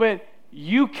 but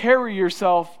you carry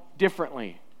yourself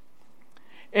differently.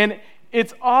 And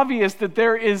it's obvious that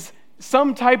there is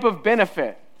some type of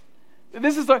benefit.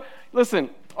 Listen,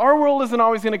 our world isn't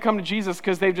always going to come to Jesus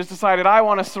because they've just decided, I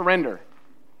want to surrender.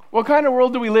 What kind of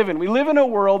world do we live in? We live in a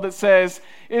world that says,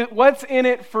 what's in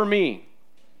it for me?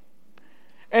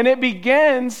 And it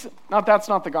begins, that's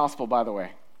not the gospel, by the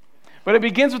way, but it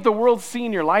begins with the world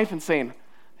seeing your life and saying,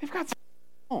 they've got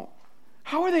something.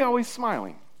 How are they always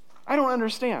smiling? I don't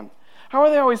understand. How are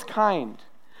they always kind?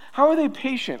 How are they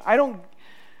patient? I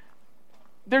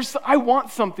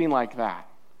want something like that.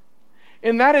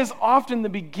 And that is often the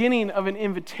beginning of an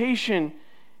invitation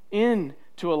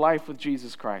into a life with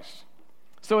Jesus Christ.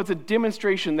 So it's a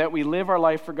demonstration that we live our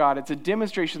life for God. It's a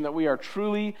demonstration that we are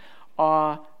truly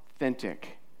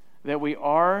authentic, that we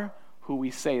are who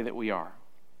we say that we are.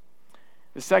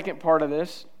 The second part of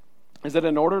this is that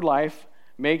an ordered life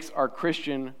makes our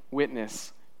Christian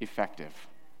witness effective.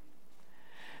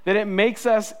 That it makes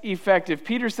us effective.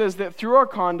 Peter says that through our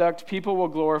conduct, people will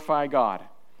glorify God.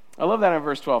 I love that in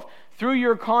verse 12. Through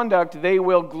your conduct, they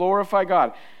will glorify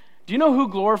God. Do you know who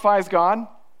glorifies God?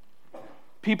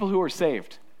 People who are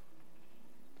saved.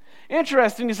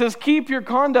 Interesting, he says, keep your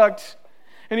conduct,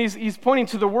 and he's pointing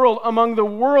to the world, among the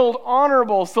world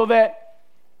honorable, so that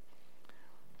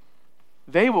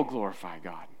they will glorify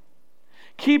God.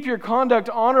 Keep your conduct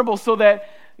honorable so that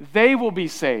they will be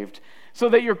saved, so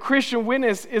that your Christian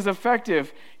witness is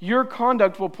effective. Your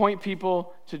conduct will point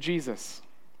people to Jesus.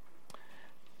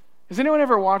 Has anyone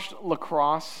ever watched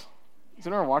lacrosse? Has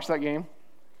anyone ever watched that game?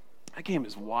 That game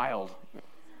is wild.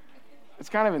 It's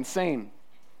kind of insane.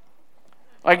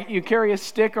 Like, you carry a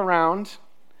stick around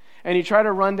and you try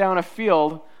to run down a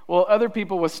field, while other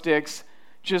people with sticks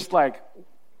just like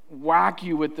whack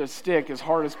you with the stick as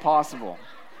hard as possible.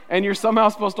 And you're somehow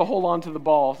supposed to hold on to the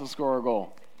ball to score a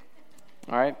goal.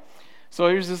 All right? So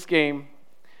here's this game.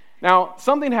 Now,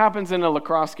 something happens in a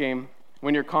lacrosse game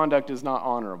when your conduct is not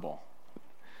honorable.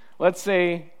 Let's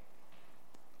say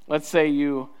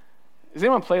you... Does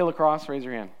anyone play lacrosse? Raise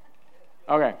your hand.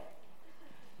 Okay.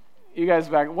 You guys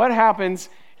back. What happens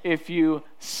if you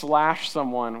slash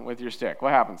someone with your stick?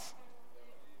 What happens?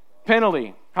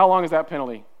 Penalty. How long is that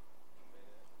penalty?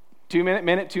 2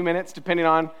 minutes, 2 minutes, depending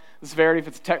on the severity, if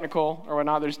it's technical or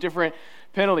whatnot. There's different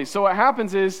penalties. So what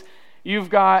happens is you've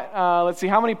got, let's see,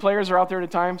 how many players are out there at a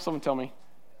time? Someone tell me.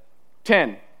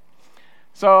 10.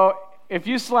 So if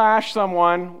you slash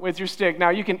someone with your stick, now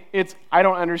I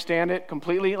don't understand it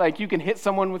completely. Like, you can hit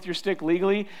someone with your stick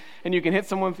legally and you can hit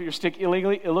someone with your stick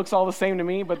illegally. It looks all the same to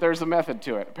me, but there's a method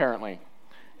to it, apparently.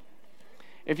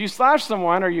 If you slash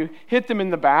someone or you hit them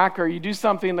in the back or you do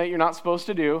something that you're not supposed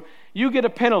to do, you get a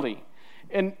penalty.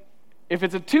 And if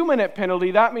it's a 2-minute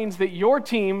penalty, that means that your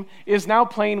team is now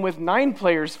playing with 9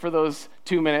 players for those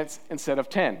 2 minutes instead of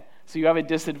 10. So you have a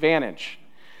disadvantage.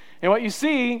 And what you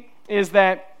see is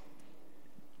that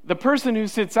the person who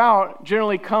sits out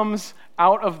generally comes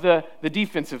out of the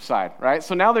defensive side, right?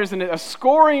 So now there's a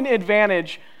scoring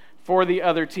advantage for the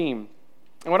other team.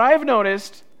 And what I've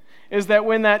noticed is that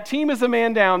when that team is a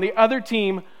man down, the other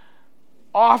team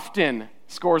often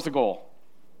scores a goal.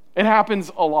 It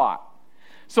happens a lot.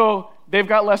 So they've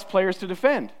got less players to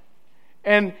defend.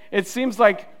 And it seems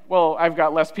like, well, I've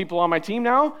got less people on my team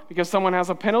now because someone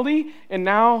has a penalty, and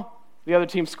now the other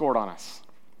team scored on us.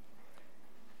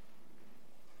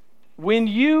 When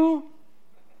your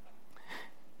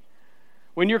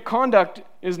conduct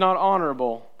is not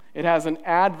honorable, it has an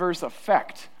adverse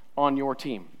effect on your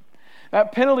team.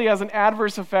 That penalty has an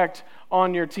adverse effect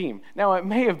on your team. Now, it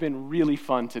may have been really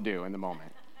fun to do in the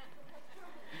moment.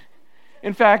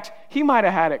 In fact, he might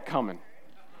have had it coming.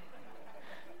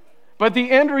 But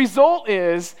the end result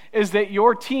is that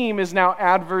your team is now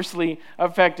adversely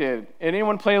affected. And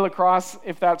anyone play lacrosse?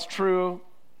 If that's true,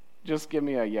 just give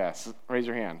me a yes. Raise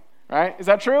your hand. Right? Is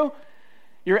that true?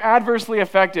 You're adversely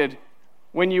affected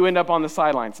when you end up on the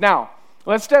sidelines. Now,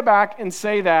 let's step back and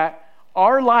say that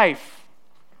our life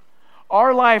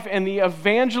and the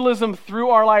evangelism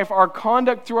through our life, our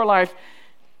conduct through our life,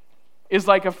 is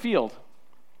like a field.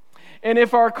 And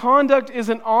if our conduct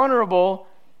isn't honorable,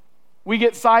 we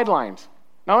get sidelined.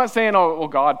 Now, I'm not saying, oh, well,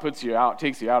 God puts you out,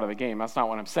 takes you out of the game. That's not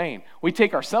what I'm saying. We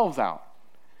take ourselves out.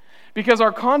 Because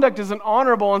our conduct isn't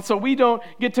honorable, and so we don't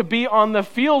get to be on the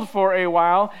field for a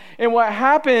while. And what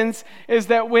happens is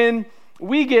that when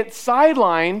we get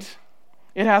sidelined,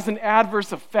 it has an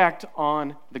adverse effect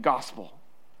on the gospel.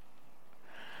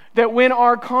 That when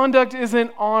our conduct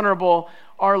isn't honorable,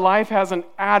 our life has an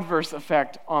adverse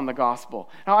effect on the gospel.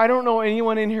 Now, I don't know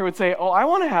anyone in here would say, oh, I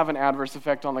want to have an adverse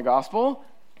effect on the gospel.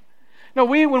 No,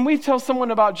 when we tell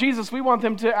someone about Jesus, we want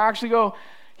them to actually go,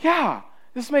 yeah,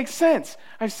 this makes sense.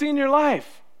 I've seen your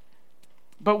life.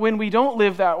 But when we don't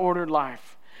live that ordered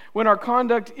life, when our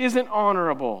conduct isn't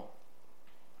honorable,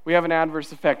 we have an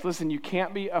adverse effect. Listen, you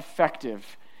can't be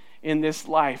effective in this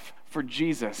life for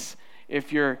Jesus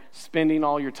if you're spending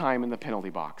all your time in the penalty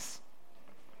box.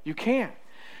 You can't.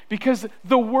 Because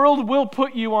the world will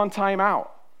put you on timeout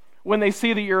when they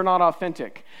see that you're not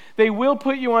authentic. They will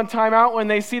put you on timeout when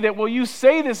they see that, well, you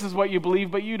say this is what you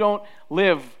believe, but you don't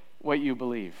live what you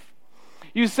believe.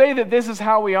 You say that this is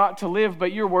how we ought to live,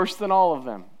 but you're worse than all of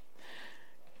them.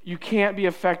 You can't be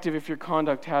effective if your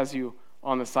conduct has you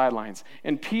on the sidelines.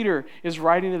 And Peter is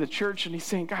writing to the church and he's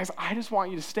saying, guys, I just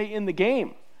want you to stay in the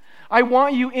game. I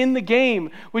want you in the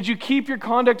game. Would you keep your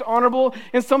conduct honorable?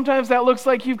 And sometimes that looks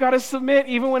like you've got to submit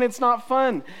even when it's not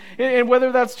fun. And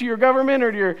whether that's to your government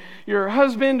or to your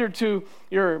husband or to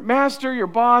your master, your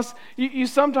boss, you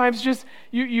sometimes just,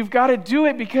 you've got to do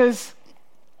it because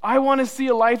I want to see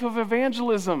a life of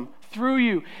evangelism through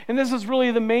you. And this is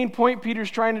really the main point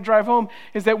Peter's trying to drive home,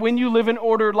 is that when you live an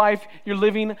ordered life, you're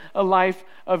living a life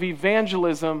of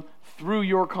evangelism through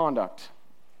your conduct.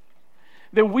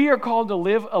 That we are called to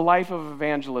live a life of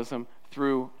evangelism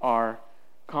through our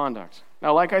conduct.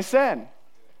 Now, like I said,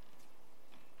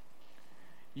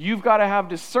 you've got to have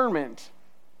discernment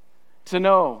to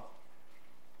know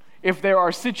if there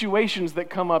are situations that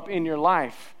come up in your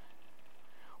life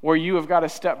where you have got to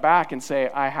step back and say,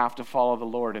 I have to follow the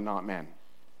Lord and not men.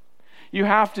 You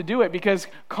have to do it because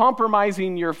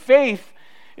compromising your faith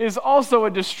is also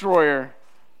a destroyer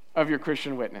of your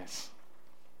Christian witness.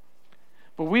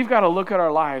 But we've got to look at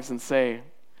our lives and say,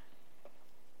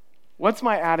 what's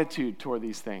my attitude toward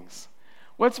these things?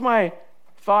 What's my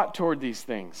thought toward these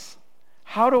things?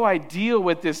 How do I deal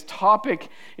with this topic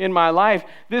in my life?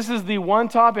 This is the one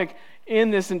topic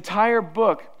in this entire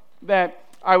book that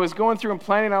I was going through and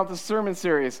planning out the sermon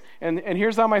series. And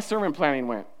here's how my sermon planning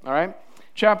went, all right?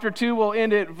 Chapter 2, we'll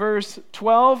end at verse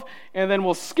 12, and then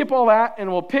we'll skip all that,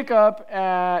 and we'll pick up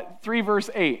at 3 verse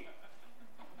 8.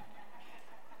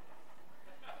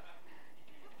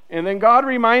 And then God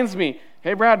reminds me,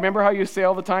 hey, Brad, remember how you say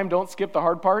all the time, don't skip the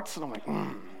hard parts? And I'm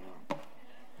like,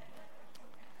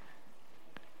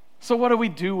 So what do we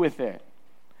do with it?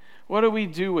 What do we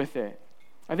do with it?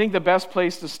 I think the best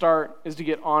place to start is to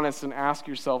get honest and ask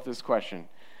yourself this question.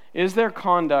 Is there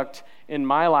conduct in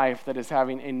my life that is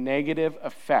having a negative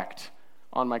effect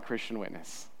on my Christian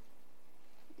witness?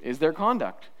 Is there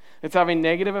conduct that's having a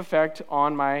negative effect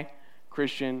on my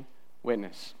Christian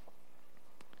witness?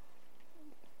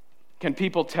 Can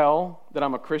people tell that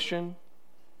I'm a Christian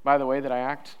by the way that I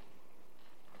act?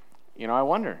 I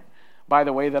wonder. By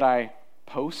the way that I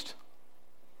post?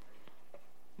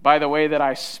 By the way that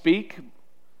I speak?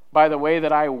 By the way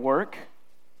that I work?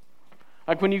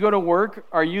 Like when you go to work,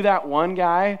 are you that one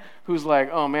guy who's like,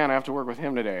 oh man, I have to work with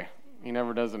him today. He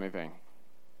never does anything.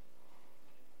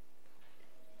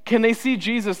 Can they see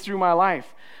Jesus through my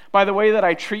life? By the way that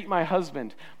I treat my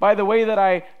husband? By the way that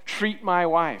I treat my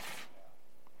wife?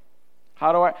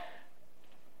 How do I...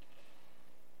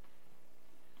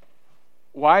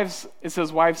 Wives, it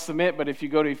says wives submit, but if you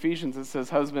go to Ephesians, it says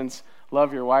husbands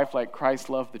love your wife like Christ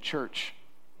loved the church.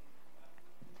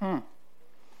 I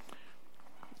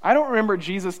don't remember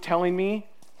Jesus telling me,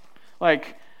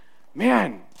 like,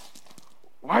 man,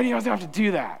 why do you guys have to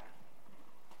do that?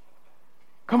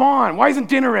 Come on, why isn't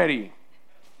dinner ready?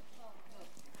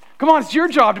 Come on, it's your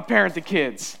job to parent the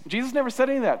kids. Jesus never said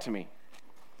any of that to me.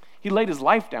 He laid his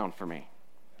life down for me.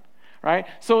 Right?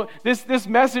 So this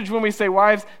message when we say,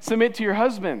 wives, submit to your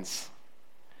husbands.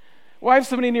 Wives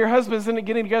submitting to your husbands isn't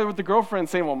getting together with the girlfriend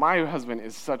saying, well, my husband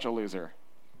is such a loser.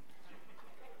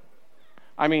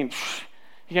 I mean,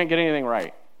 he can't get anything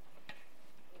right.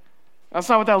 That's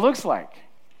not what that looks like.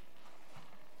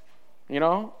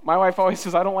 My wife always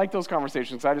says, I don't like those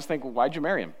conversations. I just think, well, why'd you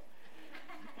marry him?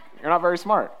 You're not very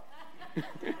smart.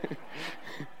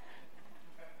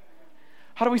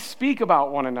 How do we speak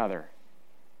about one another?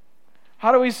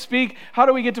 How do we speak? How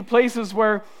do we get to places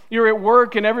where you're at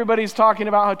work and everybody's talking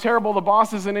about how terrible the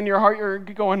boss is, and in your heart you're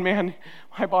going, man,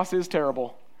 my boss is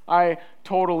terrible. I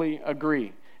totally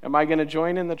agree. Am I going to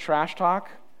join in the trash talk,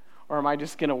 or am I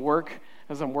just going to work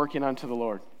as I'm working unto the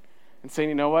Lord and saying,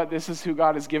 you know what, this is who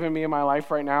God has given me in my life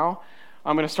right now.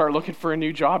 I'm going to start looking for a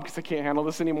new job because I can't handle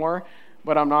this anymore,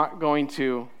 but I'm not going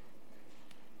to,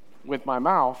 with my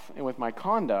mouth and with my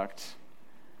conduct,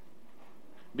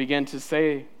 begin to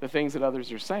say the things that others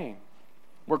are saying.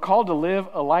 We're called to live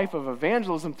a life of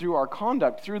evangelism through our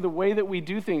conduct, through the way that we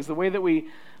do things, the way that we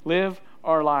live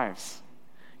our lives.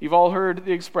 You've all heard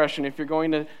the expression, if you're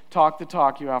going to talk the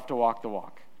talk, you have to walk the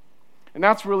walk. And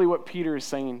that's really what Peter is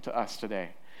saying to us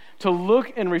today. To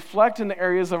look and reflect in the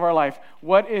areas of our life.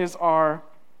 What is our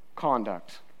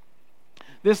conduct?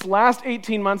 This last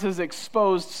 18 months has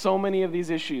exposed so many of these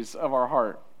issues of our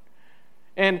heart.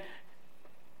 And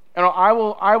I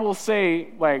will say,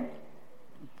 like,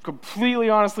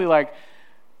 completely honestly, like,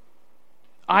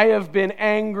 I have been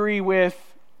angry with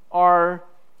our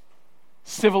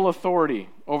civil authority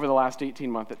over the last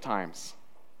 18 months at times.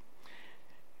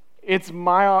 It's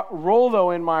my role,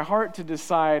 though, in my heart to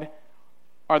decide,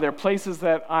 are there places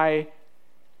that I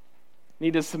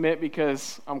need to submit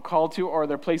because I'm called to, or are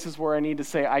there places where I need to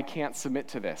say, I can't submit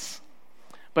to this?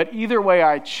 But either way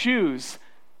I choose,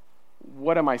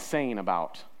 what am I saying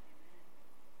about?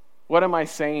 What am I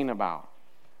saying about?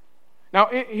 Now,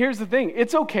 here's the thing.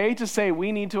 It's okay to say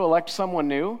we need to elect someone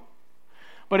new,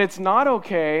 but it's not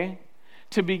okay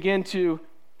to begin to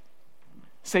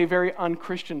say very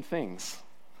unchristian things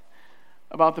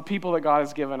about the people that God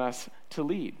has given us to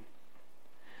lead.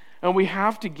 And we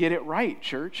have to get it right,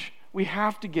 church. We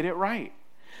have to get it right.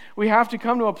 We have to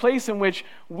come to a place in which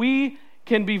we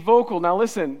can be vocal. Now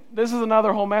listen, this is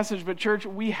another whole message, but church,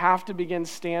 we have to begin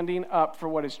standing up for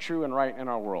what is true and right in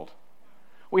our world.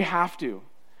 We have to.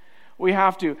 We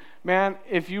have to. Man,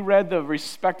 if you read the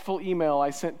respectful email I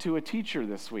sent to a teacher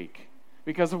this week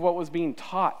because of what was being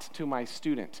taught to my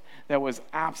student, that was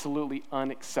absolutely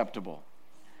unacceptable.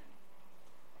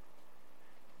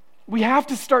 We have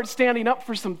to start standing up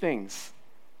for some things.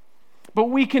 But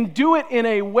we can do it in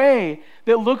a way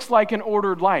that looks like an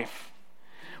ordered life.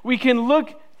 We can look...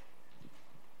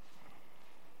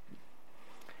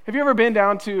 Have you ever been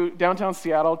down to downtown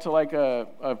Seattle to like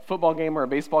a football game or a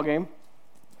baseball game?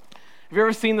 Have you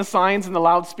ever seen the signs in the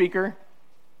loudspeaker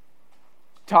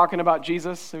talking about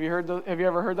Jesus? Have you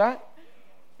ever heard that?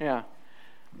 Yeah.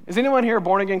 Is anyone here a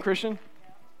born-again Christian?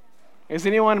 Has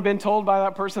anyone been told by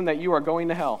that person that you are going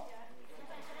to hell?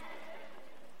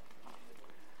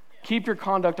 Keep your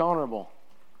conduct honorable.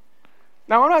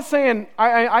 Now, I'm not saying,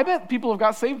 I bet people have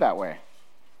got saved that way.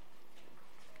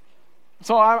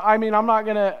 So, I'm not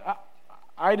going to,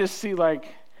 I just see like,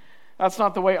 that's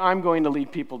not the way I'm going to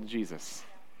lead people to Jesus.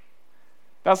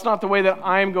 That's not the way that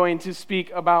I'm going to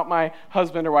speak about my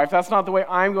husband or wife. That's not the way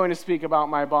I'm going to speak about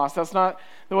my boss. That's not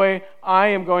the way I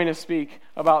am going to speak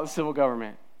about the civil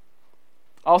government.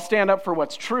 I'll stand up for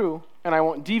what's true, and I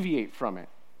won't deviate from it.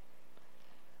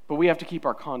 But we have to keep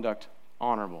our conduct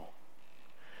honorable.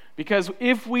 Because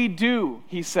if we do,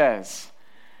 he says,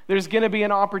 there's going to be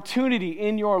an opportunity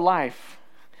in your life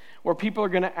where people are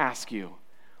going to ask you,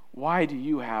 why do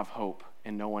you have hope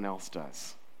and no one else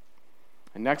does?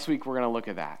 And next week we're going to look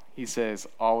at that. He says,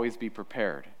 always be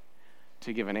prepared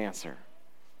to give an answer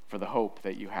for the hope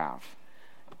that you have.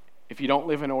 If you don't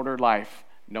live an ordered life,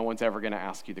 no one's ever going to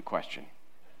ask you the question.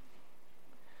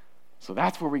 So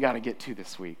that's where we got to get to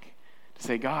this week. To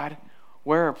say, God,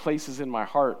 where are places in my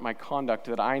heart, my conduct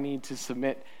that I need to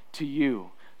submit to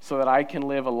you so that I can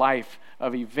live a life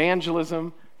of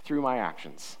evangelism through my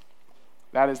actions?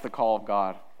 That is the call of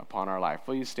God upon our life.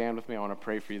 Will you stand with me? I want to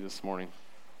pray for you this morning.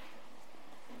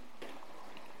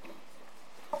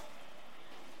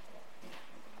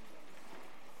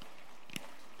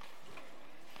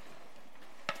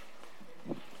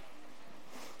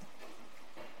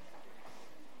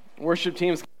 Worship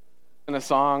team's in a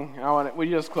song. Will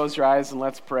you just close your eyes and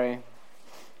let's pray?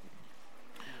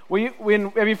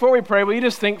 Before we pray, will you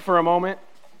just think for a moment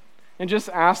and just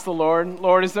ask the Lord,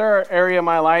 Lord, is there an area of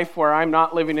my life where I'm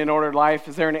not living an ordered life?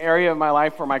 Is there an area of my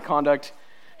life where my conduct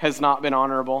has not been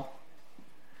honorable?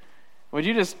 Would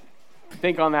you just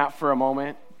think on that for a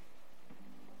moment?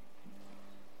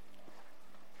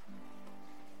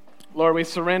 Lord, we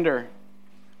surrender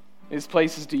these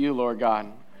places to you, Lord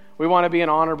God. We want to be an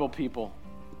honorable people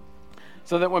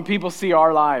so that when people see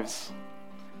our lives,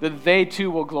 that they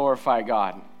too will glorify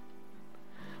God.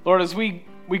 Lord, as we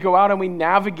go out and we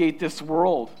navigate this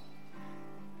world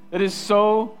that is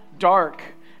so dark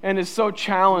and is so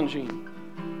challenging,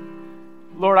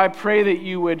 Lord, I pray that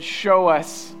you would show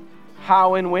us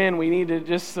how and when we need to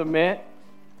just submit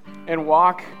and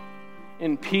walk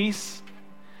in peace.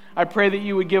 I pray that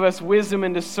you would give us wisdom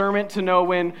and discernment to know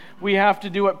when we have to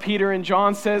do what Peter and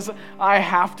John says, I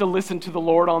have to listen to the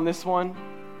Lord on this one.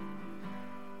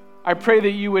 I pray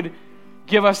that you would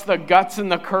give us the guts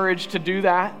and the courage to do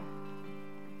that.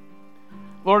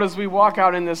 Lord, as we walk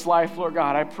out in this life, Lord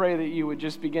God, I pray that you would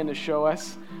just begin to show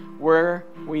us where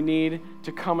we need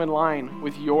to come in line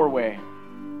with your way.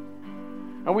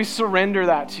 And we surrender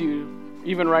that to you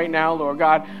even right now, Lord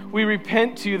God. We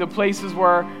repent to you the places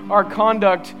where our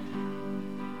conduct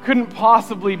couldn't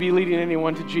possibly be leading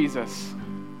anyone to Jesus.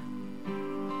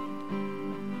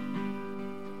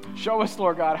 Show us,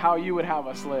 Lord God, how you would have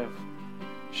us live.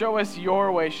 Show us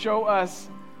your way. Show us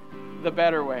the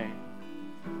better way.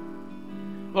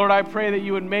 Lord, I pray that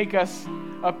you would make us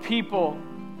a people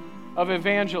of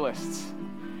evangelists,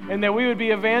 and that we would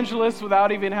be evangelists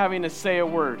without even having to say a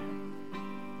word.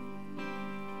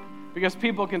 Because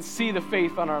people can see the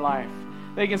faith on our life.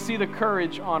 They can see the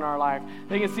courage on our life.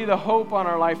 They can see the hope on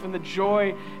our life and the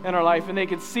joy in our life. And they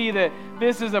can see that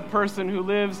this is a person who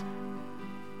lives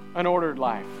an ordered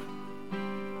life.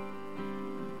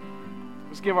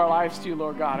 Let's give our lives to you,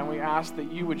 Lord God, and we ask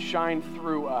that you would shine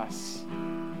through us.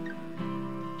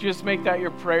 Just make that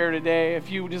your prayer today. If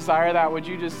you desire that, would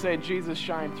you just say, Jesus,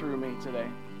 shine through me today?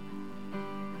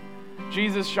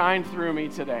 Jesus, shine through me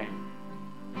today.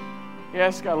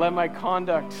 Yes, God, let my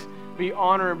conduct be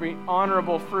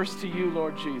honorable first to you,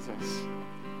 Lord Jesus,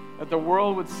 that the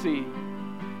world would see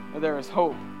that there is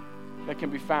hope that can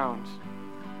be found.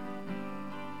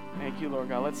 Thank you, Lord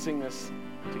God. Let's sing this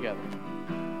together.